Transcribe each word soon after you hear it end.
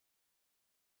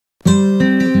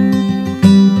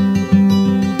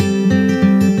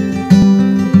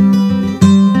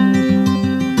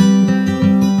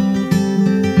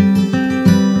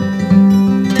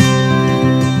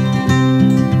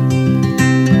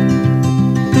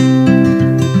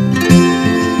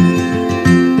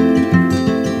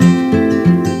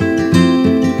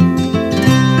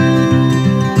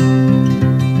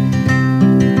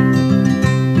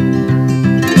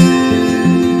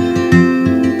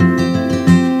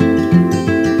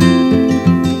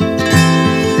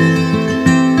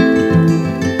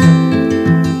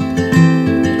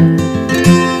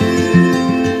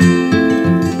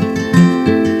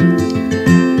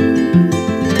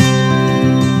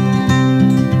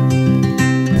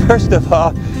First of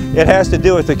all, it has to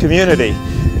do with the community.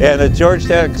 And at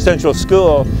Georgetown Central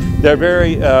School, they're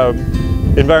very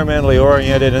environmentally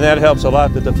oriented, and that helps a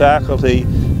lot that the faculty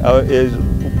is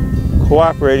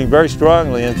cooperating very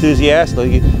strongly,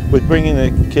 enthusiastically with bringing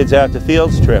the kids out to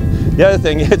fields trip. The other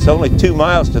thing, it's only 2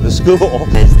 miles to the school.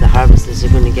 As the harvesters are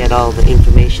going to get all the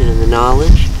information and the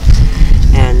knowledge,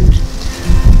 and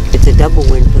it's a double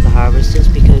win for the harvesters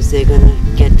because they're going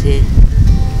to get to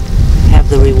have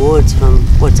the rewards from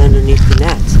what's underneath the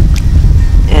nets.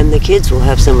 And the kids will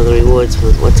have some of the rewards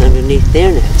with what's underneath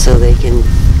their nets, so they can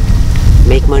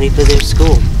make money for their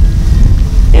school.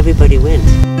 Everybody wins.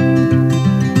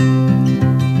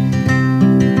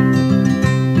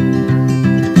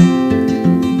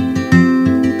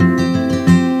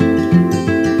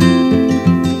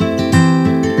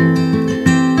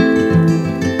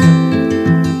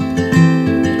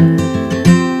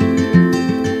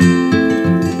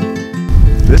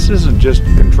 This isn't just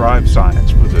contrived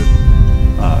science for the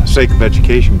sake of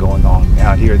education going on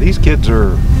out here. These kids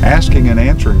are asking and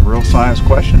answering real science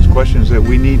questions, questions that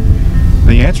we need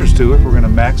the answers to if we're going to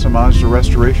maximize the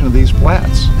restoration of these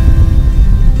flats.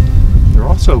 They're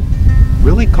also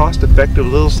really cost-effective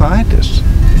little scientists.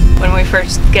 When we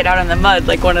first get out in the mud,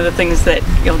 like one of the things that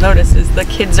you'll notice is the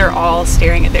kids are all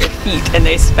staring at their feet, and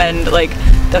they spend like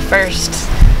the first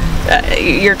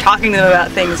you're talking to them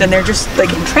about things and they're just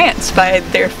like entranced by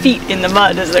their feet in the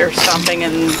mud as they're stomping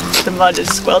and the mud is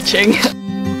squelching.